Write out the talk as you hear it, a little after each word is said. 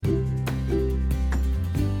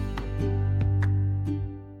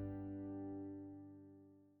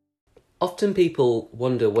Often people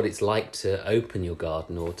wonder what it's like to open your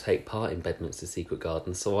garden or take part in Bedminster Secret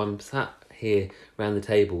Garden. So I'm sat here around the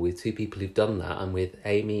table with two people who've done that. I'm with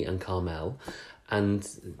Amy and Carmel, and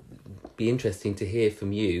be interesting to hear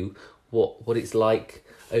from you what it's like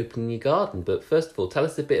opening your garden. But first of all, tell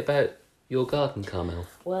us a bit about your garden, Carmel.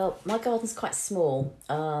 Well, my garden's quite small,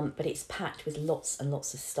 but it's packed with lots and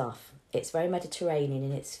lots of stuff. It's very Mediterranean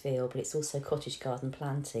in its feel, but it's also cottage garden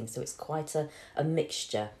planting, so it's quite a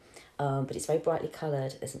mixture. But it's very brightly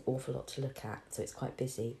coloured. There's an awful lot to look at, so it's quite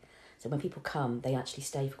busy. So when people come, they actually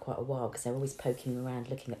stay for quite a while because they're always poking around,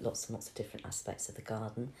 looking at lots and lots of different aspects of the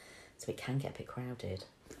garden. So it can get a bit crowded.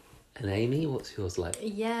 And Amy, what's yours like?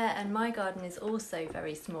 Yeah, and my garden is also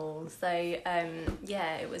very small. So,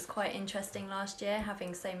 it was quite interesting last year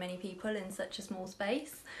having so many people in such a small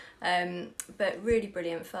space, but really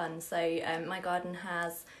brilliant fun. So my garden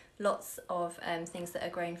has lots of things that are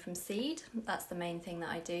grown from seed. That's the main thing that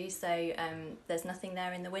I do. So there's nothing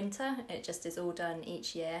there in the winter. It just is all done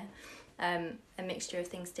each year. A mixture of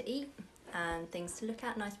things to eat and things to look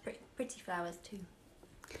at. Nice pretty flowers too.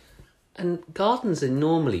 And gardens are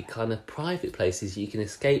normally kind of private places you can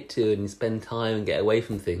escape to and spend time and get away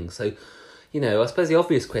from things. So, I suppose the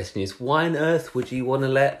obvious question is, why on earth would you want to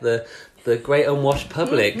let the great unwashed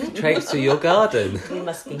public traipse through your garden? You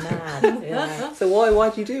must be mad. Yeah. So why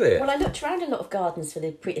do you do it? Well, I looked around a lot of gardens in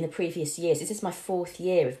the previous years. This is my 4th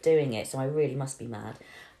year of doing it, so I really must be mad.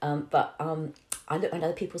 But I looked around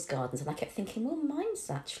other people's gardens and I kept thinking, well, mine's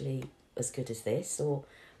actually as good as this, or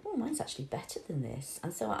mine's actually better than this.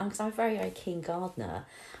 And so, because I'm a very, very keen gardener,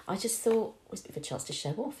 I just thought, well, it's a bit of a chance to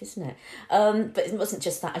show off, isn't it? But it wasn't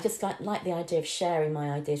just that. I just like the idea of sharing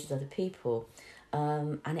my ideas with other people.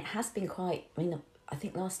 And it has been quite, I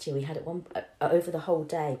think last year we had over the whole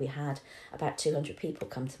day, we had about 200 people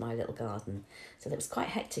come to my little garden. So that was quite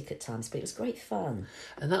hectic at times, but it was great fun.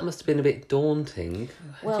 And that must have been a bit daunting.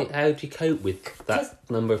 How did you cope with that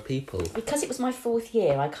number of people? Because it was my 4th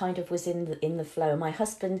year, I kind of was in the flow. My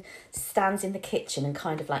husband stands in the kitchen and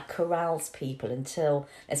kind of like corrals people until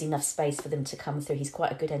there's enough space for them to come through. He's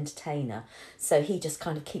quite a good entertainer. So he just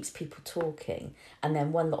kind of keeps people talking. And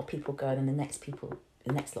then one lot of people go and the next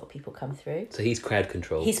lot of people come through. So he's crowd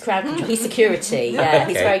control. He's crowd control. He's security. Yeah, Okay.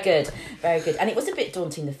 He's very good. Very good. And it was a bit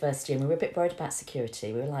daunting the first year. And we were a bit worried about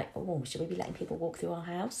security. We were like, oh, should we be letting people walk through our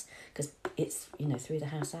house? Because it's, through the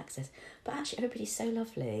house access. But actually, everybody's so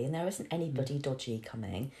lovely and there isn't anybody dodgy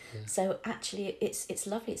coming. Yeah. So actually, it's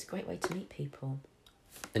lovely. It's a great way to meet people.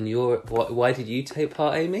 And why did you take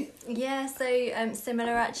part, Amy? Yeah, so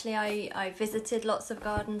similar actually. I visited lots of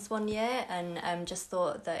gardens one year and just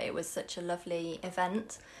thought that it was such a lovely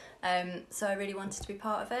event. So I really wanted to be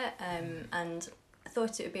part of it and I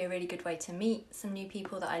thought it would be a really good way to meet some new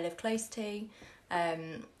people that I live close to.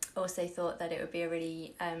 Also thought that it would be a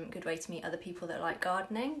really good way to meet other people that like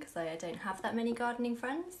gardening because I don't have that many gardening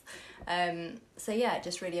friends. So yeah, it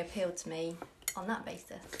just really appealed to me on that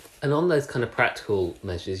basis. And on those kind of practical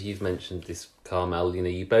measures, you've mentioned this, Carmel,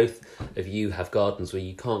 you both of you have gardens where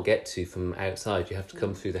you can't get to from outside. You have to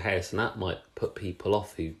come through the house, and that might put people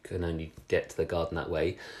off who can only get to the garden that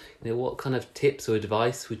way. What kind of tips or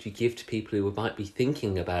advice would you give to people who might be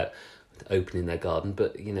thinking about opening their garden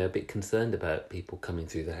but, a bit concerned about people coming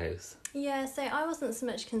through the house? Yeah, so I wasn't so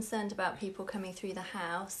much concerned about people coming through the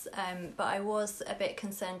house, but I was a bit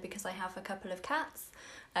concerned because I have a couple of cats.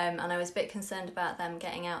 And I was a bit concerned about them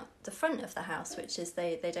getting out the front of the house, which is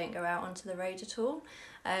they don't go out onto the road at all.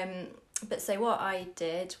 But so what I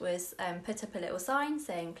did was put up a little sign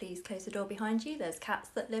saying, please close the door behind you. There's cats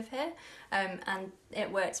that live here. And it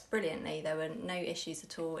worked brilliantly. There were no issues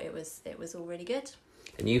at all. It was all really good.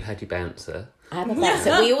 And you had your bouncer. I have a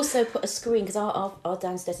bouncer. We also put a screen because our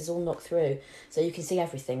downstairs is all knocked through, so you can see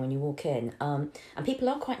everything when you walk in. And people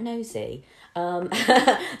are quite nosy.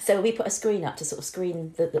 So we put a screen up to sort of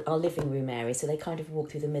screen our living room area, so they kind of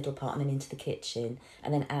walk through the middle part and then into the kitchen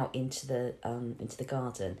and then out into the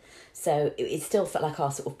garden. So it still felt like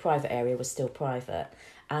our sort of private area was still private.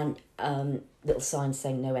 And little signs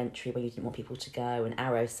saying no entry where you didn't want people to go, and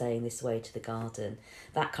arrows saying this way to the garden.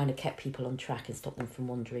 That kind of kept people on track and stopped them from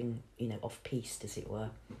wandering, off-piste, as it were.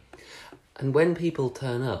 And when people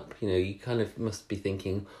turn up, you kind of must be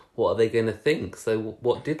thinking, what are they going to think? So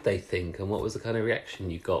what did they think, and what was the kind of reaction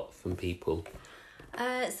you got from people?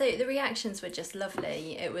 So the reactions were just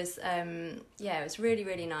lovely. It was, it was really,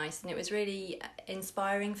 really nice, and it was really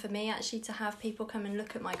inspiring for me actually to have people come and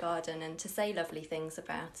look at my garden and to say lovely things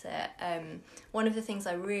about it. One of the things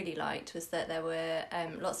I really liked was that there were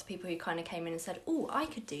lots of people who kind of came in and said, "Oh, I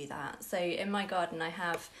could do that." So in my garden, I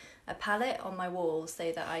have a pallet on my wall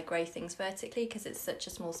so that I grow things vertically because it's such a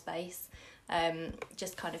small space.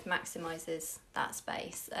 Just kind of maximises that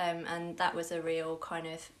space, and that was a real kind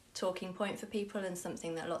of talking point for people and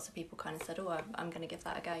something that lots of people kind of said, "Oh, I'm going to give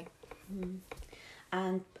that a go."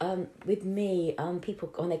 And with me, people,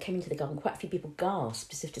 when they came into the garden, quite a few people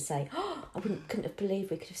gasped as if to say, "Oh, couldn't have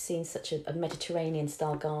believed we could have seen such a Mediterranean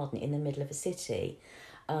style garden in the middle of a city."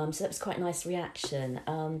 So that was quite a nice reaction.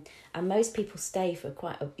 And most people stay for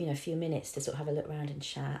quite a few minutes to sort of have a look around and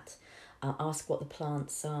chat, ask what the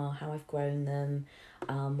plants are, how I've grown them,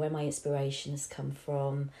 where my inspiration has come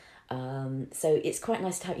from. So it's quite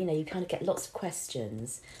nice to have, you kind of get lots of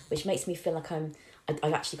questions, which makes me feel like I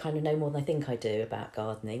actually kind of know more than I think I do about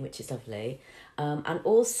gardening, which is lovely. And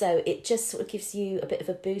also it just sort of gives you a bit of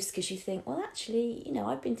a boost because you think, well, actually,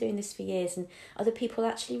 I've been doing this for years and other people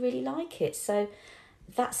actually really like it. So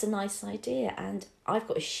that's a nice idea. And I've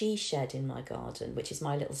got a she shed in my garden, which is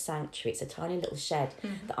my little sanctuary. It's a tiny little shed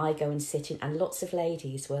that I go and sit in. And lots of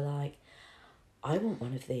ladies were like, I want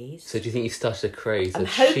one of these. So do you think you started a craze I'm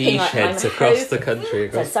of hoping she I- sheds I'm across the hoping-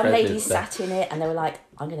 country? So Across some ladies Bedminster? sat in it and they were like,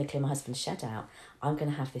 I'm going to clear my husband's shed out. I'm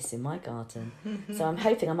going to have this in my garden. So I'm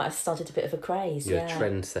hoping I might have started a bit of a craze. You're yeah. a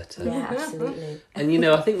trendsetter. Yeah, absolutely. And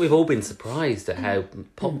I think we've all been surprised at how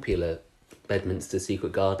popular Bedminster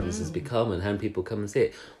Secret Gardens has become and how people come and see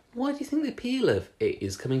it. Why do you think the appeal of it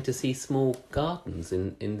is coming to see small gardens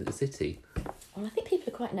in the city? Well, I think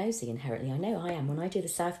people are quite nosy inherently. I know I am. When I do the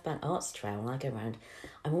South Bank Arts Trail and I go around,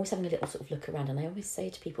 I'm always having a little sort of look around and I always say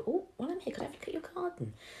to people, "Oh, while I'm here, could I have a look at your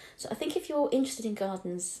garden?" So I think if you're interested in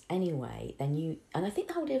gardens anyway, and I think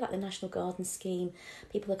the whole idea about the National Garden Scheme,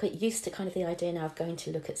 people are quite used to kind of the idea now of going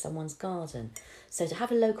to look at someone's garden. So to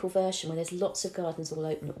have a local version where there's lots of gardens all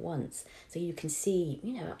open at once, so you can see,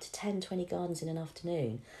 up to 10, 20 gardens in an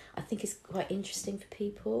afternoon, I think is quite interesting for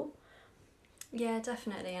people. Yeah,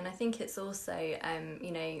 definitely. And I think it's also,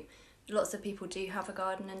 lots of people do have a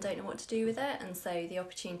garden and don't know what to do with it. And so the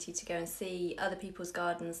opportunity to go and see other people's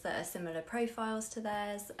gardens that are similar profiles to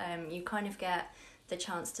theirs, you kind of get the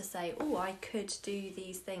chance to say, oh, I could do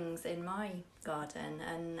these things in my garden.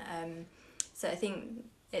 And so I think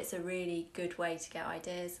it's a really good way to get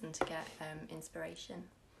ideas and to get inspiration.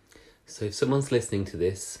 So if someone's listening to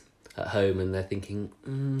this at home and they're thinking,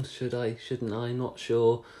 should I, shouldn't I, not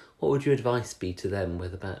sure, what would your advice be to them?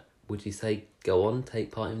 Would you say go on,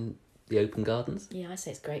 take part in the open gardens? Yeah, I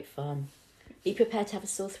say it's great fun. Be prepared to have a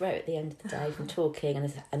sore throat at the end of the day from talking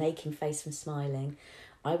and an aching face from smiling.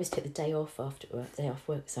 I always take the day off work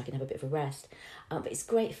so I can have a bit of a rest. But it's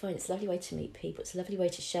great fun. It's a lovely way to meet people. It's a lovely way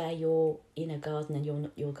to share your garden and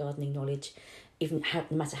your gardening knowledge, no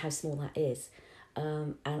matter how small that is.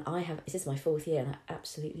 And this is my 4th year and I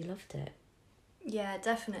absolutely loved it. Yeah,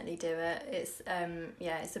 definitely do it. It's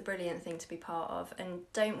a brilliant thing to be part of. And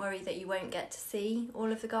don't worry that you won't get to see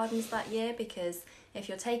all of the gardens that year, because if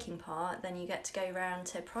you're taking part, then you get to go round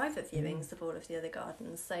to private viewings of all of the other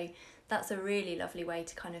gardens. So that's a really lovely way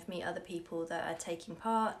to kind of meet other people that are taking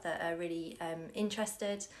part, that are really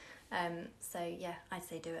interested. So yeah, I'd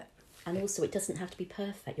say do it. And also, it doesn't have to be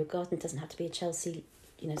perfect. Your garden doesn't have to be a Chelsea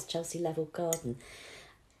level garden.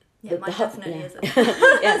 Yeah, mine definitely isn't.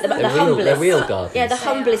 Yeah, the humblest. They're real gardens. Yeah, the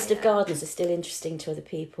humblest of gardens are still interesting to other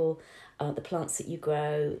people. The plants that you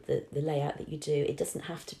grow, the layout that you do. It doesn't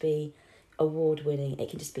have to be award-winning.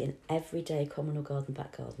 It can just be an everyday communal garden,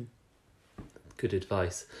 back garden. Good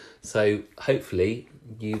advice. So hopefully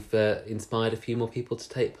you've inspired a few more people to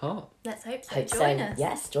take part. Let's hope so. Hope Join so. us.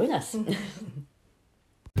 Yes, join us.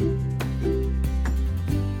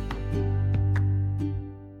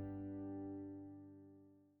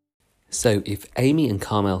 So if Amy and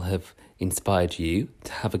Carmel have inspired you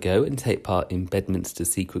to have a go and take part in Bedminster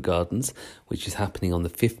Secret Gardens, which is happening on the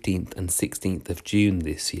 15th and 16th of June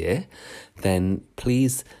this year, then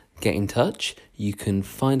please get in touch. You can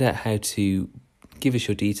find out how to give us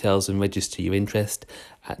your details and register your interest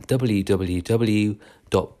at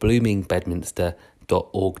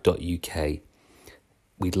www.bloomingbedminster.org.uk.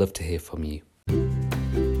 We'd love to hear from you.